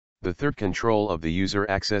The third control of the user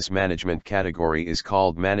access management category is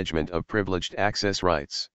called management of privileged access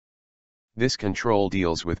rights. This control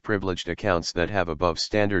deals with privileged accounts that have above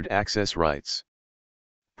standard access rights.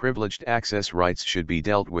 Privileged access rights should be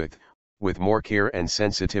dealt with more care and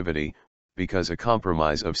sensitivity, because a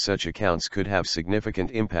compromise of such accounts could have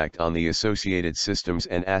significant impact on the associated systems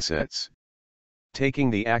and assets.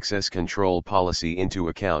 Taking the access control policy into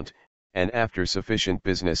account, and after sufficient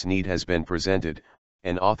business need has been presented,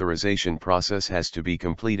 an authorization process has to be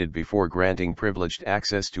completed before granting privileged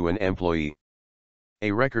access to an employee.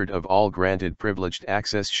 A record of all granted privileged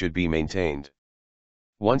access should be maintained.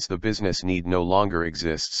 Once the business need no longer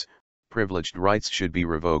exists, privileged rights should be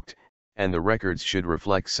revoked, and the records should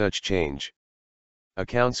reflect such change.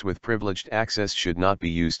 Accounts with privileged access should not be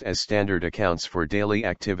used as standard accounts for daily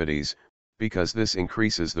activities, because this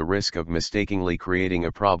increases the risk of mistakenly creating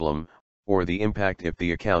a problem, or the impact if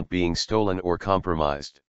the account being stolen or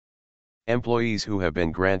compromised. Employees who have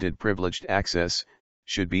been granted privileged access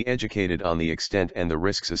should be educated on the extent and the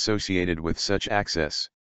risks associated with such access.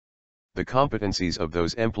 The competencies of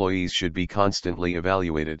those employees should be constantly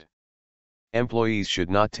evaluated. Employees should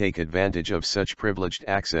not take advantage of such privileged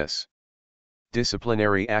access.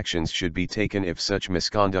 Disciplinary actions should be taken if such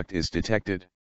misconduct is detected.